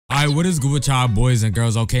Alright, what is good with y'all boys and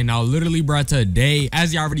girls? Okay, now literally bro, today,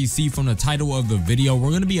 as you already see from the title of the video,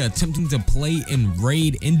 we're gonna be attempting to play and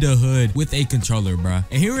raid in DaHood with a controller, bro.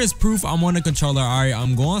 And here is proof I'm on a controller. Alright,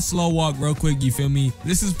 I'm going slow walk real quick, you feel me?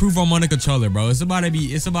 This is proof I'm on a controller, bro. It's about to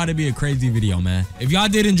be a crazy video, man. If y'all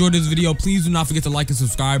did enjoy this video, please do not forget to like and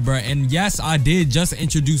subscribe, bro. And yes, I did just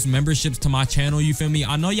introduce memberships to my channel, you feel me?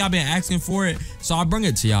 I know y'all been asking for it, so I'll bring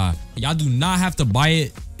it to y'all. Y'all do not have to buy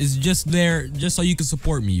it. It's just there just so you can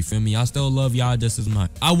support me, you feel me? I still love y'all just as much.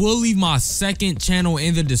 I will leave my second channel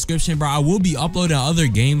in the description, bro. I will be uploading other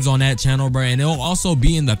games on that channel, bro, and it'll also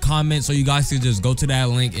be in the comments, so you guys can just go to that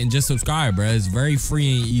link and just subscribe, bro. It's very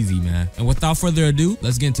free and easy, man. And without further ado,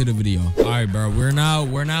 let's get into the video. All right, bro, we're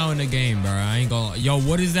now in the game, bro. I ain't gonna, yo,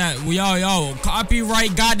 what is that? Yo,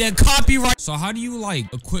 copyright, goddamn copyright. So how do you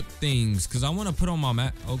like equip things? Cause I want to put on my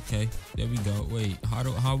map. Okay, there we go. Wait,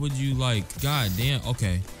 how would you like, goddamn,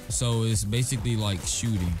 okay. So it's basically like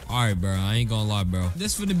shooting. All right, bro, I ain't gonna lie, bro.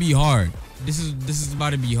 This finna be hard. This is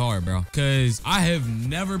about to be hard, bro, because I have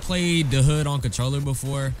never played DaHood on controller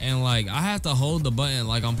before, and like I have to hold the button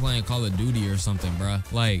like I'm playing Call of Duty or something, bro.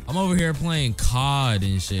 Like I'm over here playing COD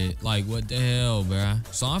and shit. Like what the hell, bro?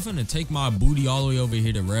 So I'm finna take my booty all the way over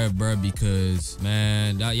here to Rev, bro, because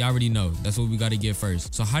man, y'all already know that's what we gotta get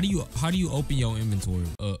first. So how do you open your inventory?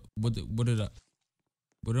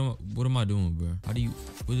 What am I doing, bro?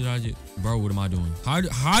 What did I just, bro, what am I doing?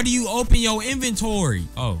 How do you open your inventory?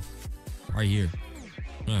 Oh, right here.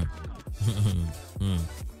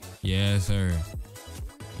 Yes, sir.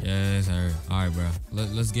 Yes, sir. All right, bro.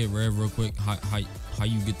 Let's get Rev real quick. How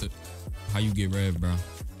you get Rev, bro?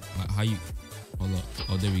 How you, hold up.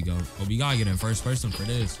 Oh, there we go. Oh, we gotta get in first person for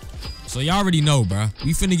this. So y'all already know, bro.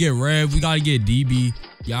 We finna get Rev. We gotta get DB.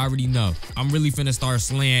 Y'all already know. I'm really finna start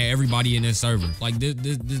slaying everybody in this server. Like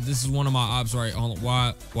this is one of my ops, right? Hold on.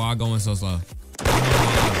 Why I going so slow?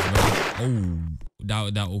 Oh,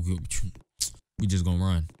 that okay. We just gonna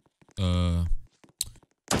run. Yo.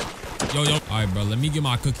 All right, bro. Let me get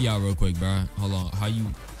my cookie out real quick, bro. Hold on. How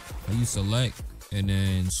you select and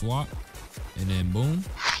then swap and then boom.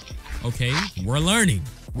 Okay, we're learning.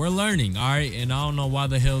 All right, and I don't know why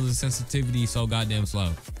the hell the sensitivity is so goddamn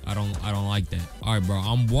slow. I don't like that. All right, bro,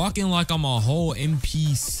 I'm walking like I'm a whole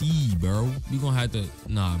NPC, bro. We gonna have to,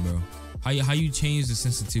 nah, bro. How you change the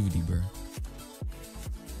sensitivity, bro?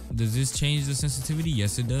 Does this change the sensitivity?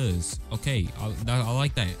 Yes, it does. Okay, I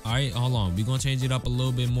like that. All right, hold on. We gonna change it up a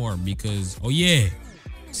little bit more because, oh yeah,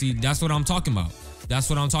 see, that's what I'm talking about. That's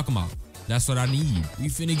what I need. We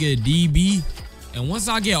finna get a DB. And once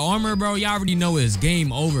I get armor, bro, y'all already know it's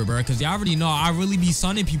game over, bro. Because y'all already know I really be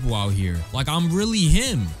sunning people out here. Like, I'm really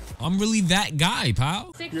him. I'm really that guy,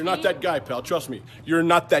 pal. You're not that guy, pal. Trust me. You're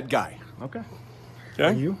not that guy. Okay.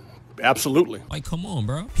 Are you? Absolutely. Like, come on,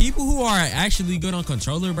 bro. People who are actually good on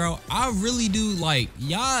controller, bro, I really do, like,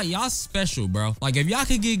 y'all special, bro. Like, if y'all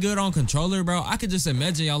could get good on controller, bro, I could just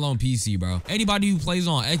imagine y'all on PC, bro. Anybody who plays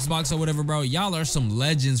on Xbox or whatever, bro, y'all are some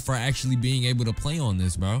legends for actually being able to play on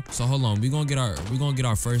this, bro. So hold on, we gonna get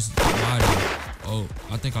our first body. Oh,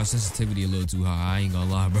 I think our sensitivity a little too high. I ain't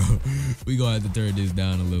gonna lie, bro. We gonna have to turn this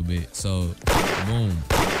down a little bit. So, boom.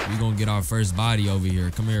 We gonna get our first body over here.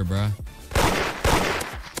 Come here, bro.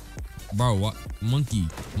 Bro, what?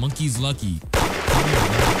 Monkey's lucky. Come here,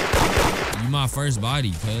 bro. You my first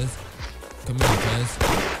body, cuz. Come here, cuz.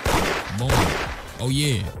 Boom. Oh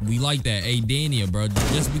yeah, we like that. Hey, Daniel, bro.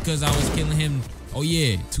 Just because I was killing him. Oh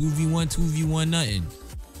yeah, 2v1, nothing.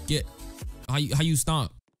 Get. How you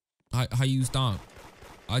stomp? How you stomp?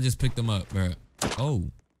 I just picked him up, bro. Oh,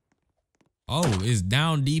 it's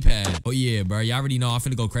down D-pad. Oh yeah, bro. Y'all already know I'm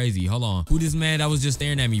finna go crazy. Hold on. Who this man that was just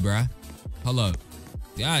staring at me, bro? Hold up.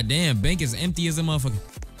 God damn, bank is empty as a motherfucker.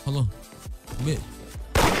 Hold on. Bit.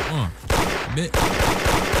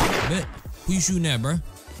 Who you shooting at, bro?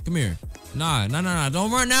 Come here. Nah.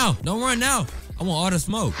 Don't run now. I want all the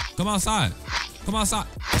smoke. Come outside. Come outside.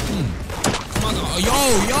 Come outside.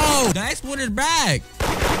 Oh, yo. The exploder's back.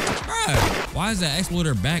 Bruh. Why is that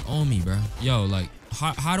exploder back on me, bro? Yo, like,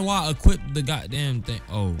 how do I equip the goddamn thing?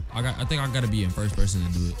 Oh, I think I gotta be in first person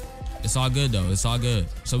to do it. It's all good though. It's all good.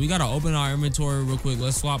 So we gotta open our inventory real quick.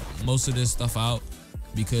 Let's swap most of this stuff out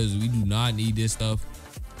because we do not need this stuff.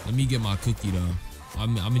 Let me get my cookie though.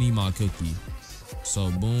 I'm gonna need my cookie. So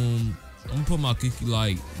boom. I'm gonna put my cookie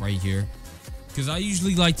like right here. Cause I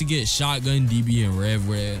usually like to get shotgun, DB, and Rev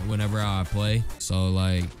whenever I play. So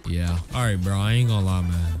like, yeah. All right, bro. I ain't gonna lie,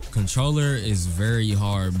 man. Controller is very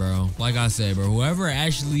hard, bro. Like I said, bro. Whoever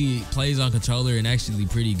actually plays on controller and actually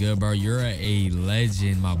pretty good, bro. You're a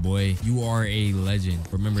legend, my boy. You are a legend.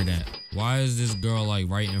 Remember that. Why is this girl like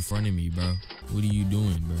right in front of me, bro? What are you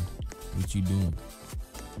doing, bro? What you doing?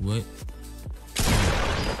 What?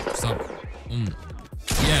 Stop.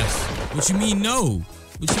 Yes. What you mean no?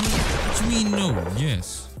 What you mean no?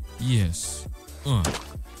 Yes. Yes.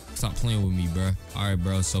 Stop playing with me, bro. All right,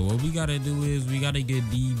 bro. So what we gotta do is we gotta get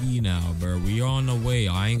DB now, bro. We are on the way.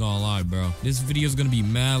 I ain't gonna lie, bro. This video is gonna be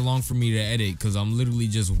mad long for me to edit because I'm literally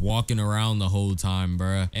just walking around the whole time,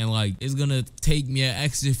 bro. And like, it's gonna take me an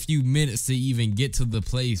extra few minutes to even get to the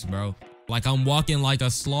place, bro. Like, I'm walking like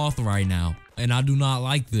a sloth right now. And I do not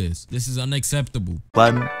like this. This is unacceptable.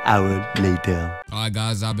 1 hour later. All right,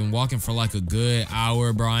 guys, I've been walking for like a good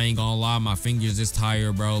hour, bro. I ain't gonna lie, my fingers is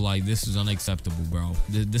tired, bro. Like, this is unacceptable, bro.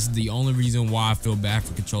 This is the only reason why I feel bad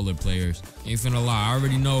for controller players. Ain't finna lie, I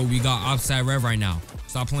already know we got AlphaSavage Rev right now.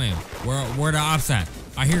 Stop playing. Where the AlphaSavage?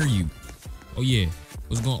 I hear you. Oh yeah.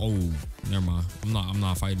 What's going? Oh, never mind. I'm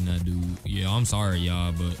not fighting that dude. Yeah, I'm sorry,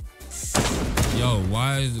 y'all, but yo,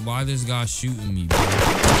 why this guy shooting me, bro?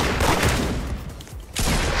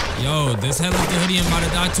 Yo, this headless DaHood about to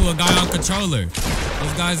die to a guy on controller.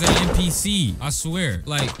 This guy's an NPC, I swear.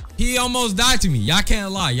 Like, he almost died to me. Y'all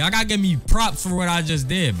can't lie. Y'all gotta give me props for what I just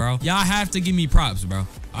did, bro. Y'all have to give me props, bro.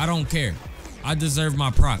 I don't care. I deserve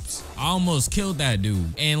my props. I almost killed that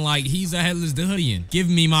dude. And like, he's a headless DaHood. Give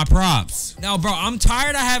me my props. Now, bro, I'm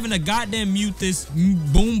tired of having to goddamn mute this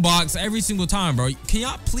boombox every single time, bro. Can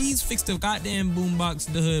y'all please fix the goddamn boombox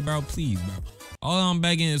DaHood, bro? Please, bro. All I'm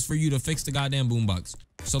begging is for you to fix the goddamn boombox.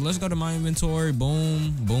 So let's go to my inventory.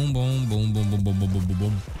 Boom, boom, boom, boom, boom, boom, boom, boom, boom, boom,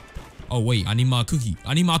 boom. Oh, wait, I need my cookie.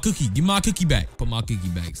 I need my cookie. Give my cookie back. Put my cookie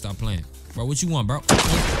back. Stop playing. Bro, what you want, bro?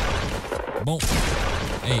 Boom.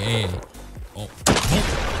 Hey. Oh, boom.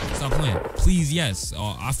 Stop playing. Please, yes.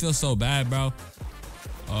 Oh, I feel so bad, bro.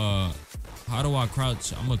 How do I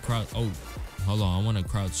crouch? I'm gonna crouch. Oh, hold on. I want to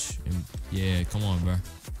crouch. Yeah, come on, bro.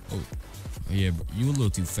 Oh, yeah, bro. You a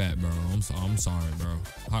little too fat, bro. I'm sorry, bro.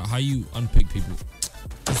 How you unpick people?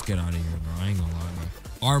 Let's get out of here, bro. I ain't gonna lie,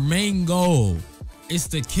 bro. Our main goal is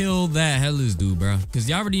to kill that headless dude, bro. Cause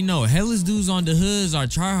y'all already know headless dudes on DaHoods are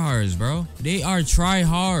tryhards, bro. They are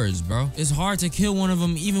tryhards, bro. It's hard to kill one of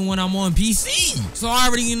them even when I'm on PC. So I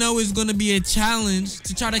already know it's gonna be a challenge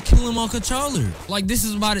to try to kill him on controller. Like, this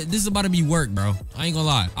is about to be work, bro. I ain't gonna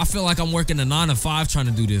lie. I feel like I'm working a 9 to 5 trying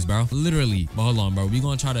to do this, bro. Literally. But hold on, bro. We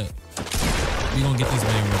gonna get this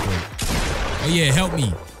man real quick. Oh yeah, help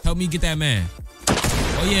me. Help me get that man.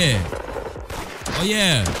 Oh yeah. Oh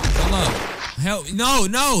yeah. Hold up. Help.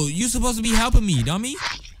 No. You supposed to be helping me, dummy.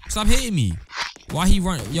 Stop hitting me. Why he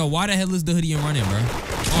run? Yo, why the headless DaHood and running, bro?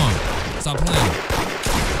 Stop playing.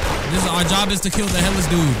 Our job is to kill the headless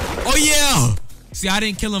dude. Oh yeah. See, I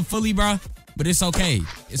didn't kill him fully, bro. But it's okay.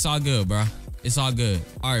 It's all good, bro. It's all good.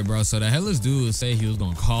 All right, bro. So the headless dude say he was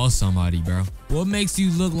gonna call somebody, bro. What makes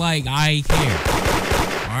you look like I care?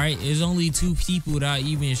 All right, it's only 2 people that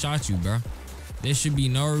even shot you, bro. There should be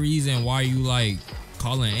no reason why you like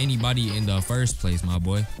calling anybody in the first place, my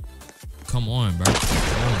boy. Come on, bro.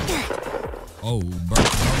 Oh, bro.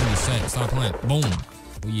 Already set. Stop playing. Boom.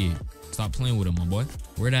 Oh yeah. Stop playing with him, my boy.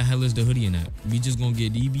 Where that hell is DaHood at? We just gonna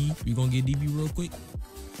get DB. We gonna get DB real quick.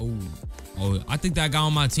 Oh, I think that guy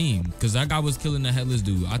on my team, because that guy was killing the headless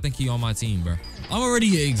dude. I think he on my team, bro. I'm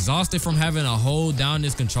already exhausted from having to hold down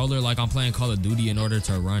this controller like I'm playing Call of Duty in order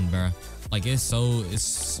to run, bro. Like, it's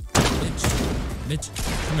bitch,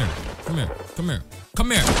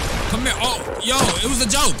 come here. Oh, yo, it was a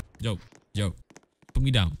joke. Joke. Put me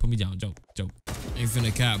down, joke. Ain't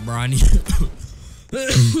finna cap, bro. I need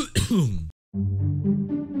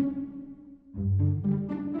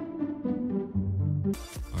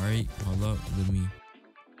Alright, hold up, let me.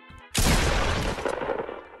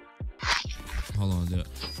 Hold on, dude.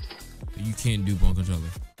 You can't dupe on controller.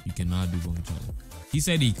 You cannot dupe on controller. He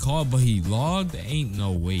said he called, but he logged? Ain't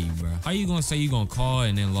no way, bro. How you gonna say you gonna call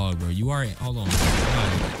and then log, bro? You already, hold on.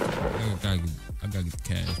 I gotta get the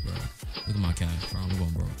cash, bro. Look at my cash, bro. I'm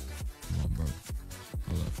going broke.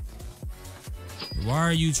 Hold up. Why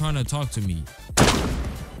are you trying to talk to me?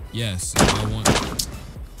 Yes, I want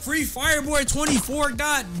Free Fireboy 24,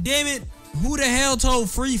 god damn it. Who the hell told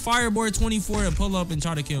Free Fireboy 24 to pull up and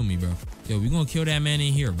try to kill me, bro? Yo, we gonna kill that man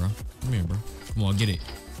in here, bro. Come here, bro. Come on, get it.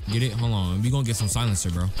 Get it? Hold on. We gonna get some silencer,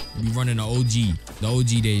 bro. We running the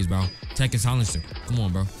OG days, bro. Tech and silencer. Come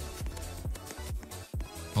on, bro.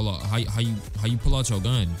 Hold on. How you pull out your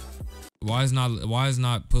gun? Why is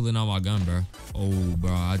not pulling out my gun, bro? Oh,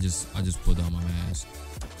 bro. I just pulled out my mask.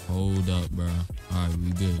 Hold up, bro. All right, we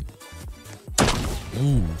good.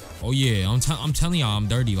 Ooh. Oh yeah. I'm telling y'all, I'm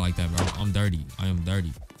dirty like that, bro. I'm dirty. I am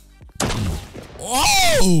dirty.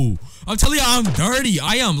 Oh! I'm telling y'all, I'm dirty.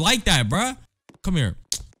 I am like that, bro. Come here.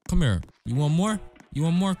 You want more?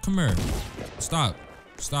 Come here. Stop.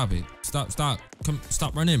 Stop it. Stop. Come,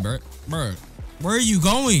 stop running, bro. Bro, where are you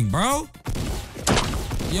going, bro?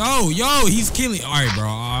 Yo, he's killing. All right, bro.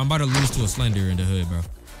 I'm about to lose to a Slender in the hood, bro.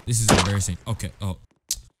 This is embarrassing. Okay. Oh,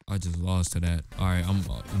 I just lost to that. All right.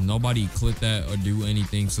 Nobody click that or do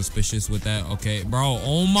anything suspicious with that. Okay, bro.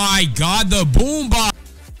 Oh my God, the Boombox.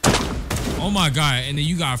 Oh my God. And then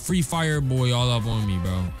you got Free Fire Boy all up on me,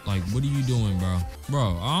 bro. Like, what are you doing, bro?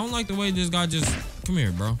 Bro, I don't like the way this guy just. Come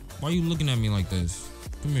here, bro. Why are you looking at me like this?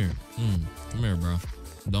 Come here. Come here, bro.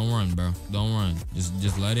 Don't run, bro. Don't run.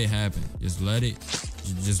 Just let it happen. Just let it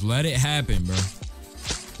happen, bro.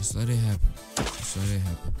 Just let it happen. Just let it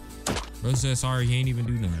happen. Bro said sorry, he ain't even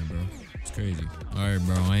do nothing, bro. It's crazy. Alright,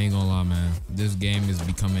 bro. I ain't gonna lie, man. This game is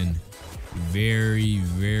becoming very,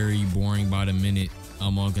 very boring by the minute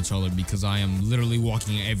I'm on controller because I am literally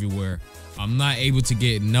walking everywhere. I'm not able to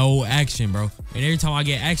get no action, bro. And every time I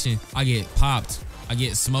get action, I get popped. I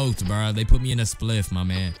get smoked, bro. They put me in a spliff, my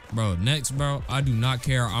man. Bro, next, bro, I do not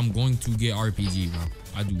care. I'm going to get RPG, bro.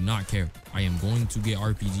 I do not care. I am going to get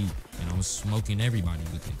RPG. And I'm smoking everybody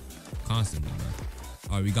with it. Constantly, bro.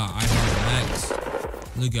 All right, we got iHeart Max.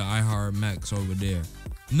 Look at iHeart Max over there.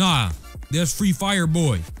 Nah, there's Free Fire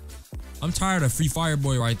Boy. I'm tired of Free Fire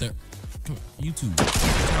Boy right there. Come on, YouTube. I'm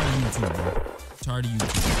tired of YouTube, bro. I'm tired of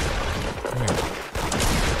YouTube. Come here.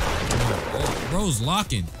 Come here. Oh, bro's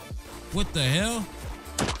locking. What the hell?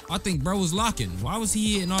 I think bro was locking. Why was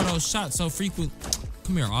he hitting all those shots so frequent?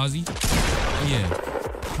 Come here, Ozzy. Oh, yeah.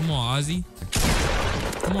 Come on, Ozzy.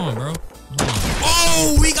 Come on, bro. Come on.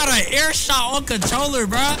 Oh, we got an air shot on controller,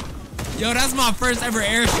 bro. Yo, that's my first ever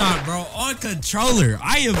air shot, bro. On controller.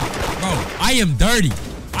 I am dirty.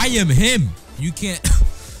 I am him. You can't.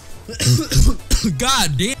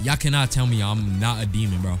 God damn. Y'all cannot tell me I'm not a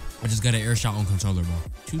demon, bro. I just got an air shot on controller, bro.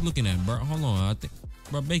 What you looking at, bro? Hold on. I think,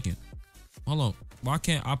 bro, bacon. Hold on. Why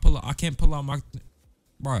can't I pull out? I can't pull out my.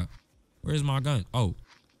 Bro, where's my gun? Oh,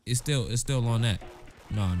 it's still on that.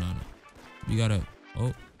 No. We gotta.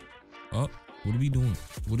 Oh. What are we doing?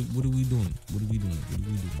 What are we doing?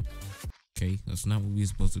 Okay, that's not what we're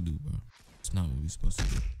supposed to do, bro. It's not what we're supposed to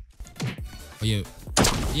do. Oh yeah.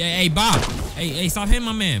 Hey Bob. Hey, stop hitting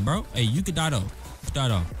my man, bro. Hey, you could die though.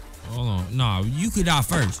 Hold on. Nah, you could die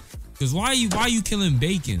first. Cause why you killing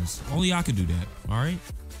bacons? Only I could do that. All right.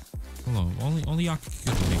 Hold on. Only y'all can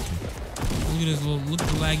kill the bacon. Look at this look at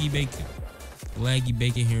the laggy bacon. Laggy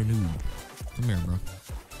bacon here, noob. Come here, bro.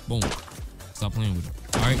 Boom. Stop playing with it.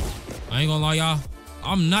 All right. I ain't gonna lie, y'all.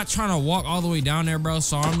 I'm not trying to walk all the way down there, bro.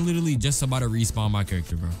 So I'm literally just about to respawn my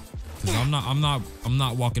character, bro. Cause I'm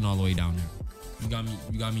not walking all the way down there.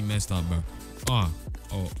 You got me messed up, bro.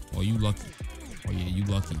 Oh, you lucky. Oh yeah, you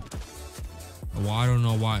lucky. Well, I don't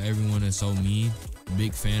know why everyone is so mean.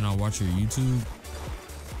 Big fan. I watch your YouTube.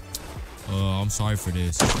 I'm sorry for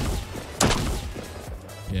this.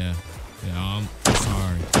 Yeah, I'm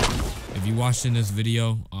sorry. If you watching this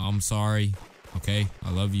video, I'm sorry. Okay,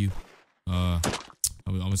 I love you. I'm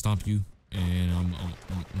gonna stomp you, and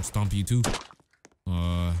I'm stomp you too.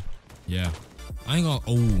 Yeah. I ain't gonna.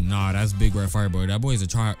 Oh nah, that's Big Red Fire Boy. That boy's a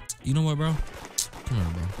try. You know what, bro? Come here,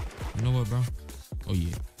 bro. You know what, bro? Oh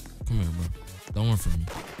yeah. Come here, bro. Don't run from me.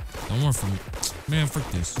 Don't run from me. Man, frick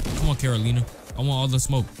this. Come on, Carolina. I want all the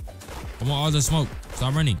smoke.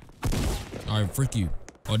 Stop running. All right, frick you.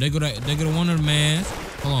 Oh, they go to one of the mans.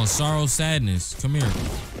 Hold on, sorrow, sadness. Come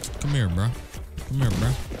here, bro.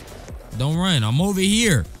 Don't run. I'm over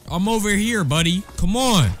here, buddy. Come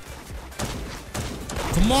on.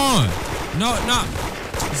 No.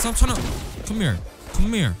 Stop trying to. Come here.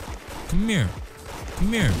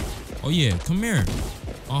 Oh yeah, come here.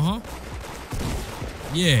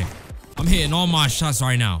 Yeah, I'm hitting all my shots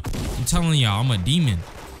right now. I'm telling y'all, I'm a demon.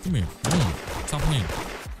 Come here. Boom. Stop playing.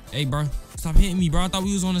 Hey, bro. Stop hitting me, bro. I thought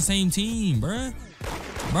we was on the same team, bro.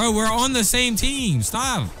 Bro, we're on the same team.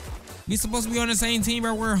 Stop. We supposed to be on the same team,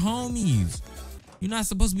 bro. We're homies. You're not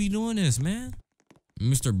supposed to be doing this, man.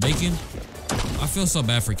 Mr. Bacon, I feel so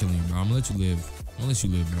bad for killing you, bro. I'm gonna let you live.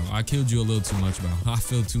 Bro. I killed you a little too much, bro. I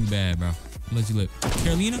feel too bad, bro. I'm gonna let you live.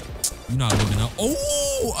 Carolina, you're not living up.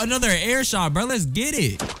 Oh, another air shot, bro. Let's get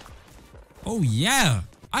it. Oh, yeah.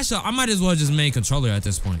 I might as well just make controller at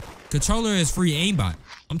this point. Controller is free aimbot.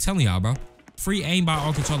 I'm telling y'all, bro. Free aimbot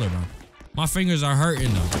on controller, bro. My fingers are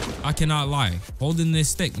hurting, though. I cannot lie. Holding this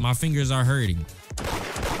stick, my fingers are hurting.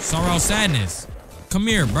 Sorrow, sadness. Come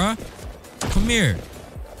here, bro. Come here.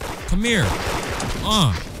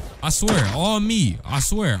 I swear, all me.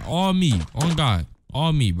 All me. On God.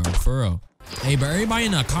 All me, bro. For real. Hey, bro, everybody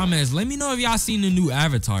in the comments, let me know if y'all seen the new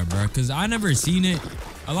avatar, bro. Because I never seen it.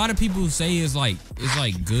 A lot of people say it's like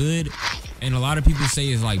good. And a lot of people say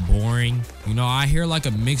it's like boring. You know, I hear like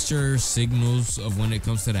a mixture signals of when it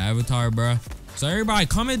comes to the avatar, bro. So everybody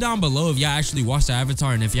comment down below if y'all actually watched the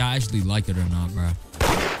avatar and if y'all actually liked it or not, bro.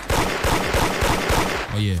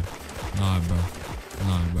 Oh yeah. Nah, bro.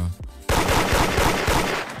 Nah, bro.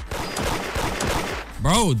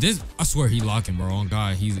 Bro, this, I swear he locking, bro. On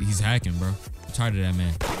God, he's hacking, bro. I'm tired of that,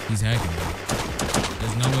 man. He's hacking, bro.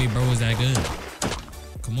 There's no way bro is that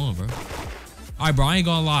good. Come on, bro. All right, bro, I ain't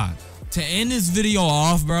gonna lie. To end this video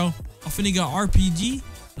off, bro, I'm finna get RPG.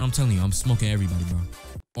 And I'm telling you, I'm smoking everybody, bro.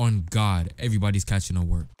 On God, everybody's catching a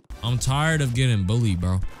work. I'm tired of getting bullied,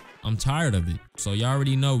 bro. I'm tired of it. So y'all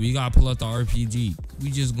already know we gotta pull out the RPG.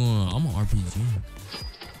 We just going, I'm an RPG.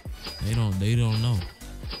 They don't know.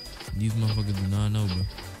 These motherfuckers do not know, bro.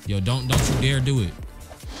 Yo, don't you dare do it.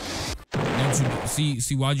 Don't you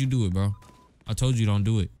see why'd you do it, bro? I told you don't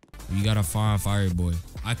do it. You gotta find Fireboy.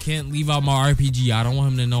 I can't leave out my RPG. I don't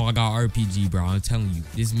want him to know I got RPG, bro. I'm telling you,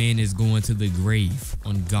 this man is going to the grave.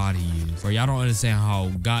 On God, he is. Bro, y'all don't understand how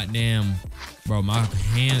goddamn, bro, my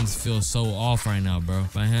hands feel so off right now, bro.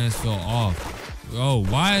 My hands feel off. Oh,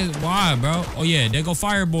 why, bro? Oh yeah, there go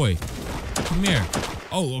Fireboy. Come here.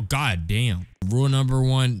 Oh, God damn. Rule number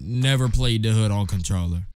 1, never play DaHood on controller.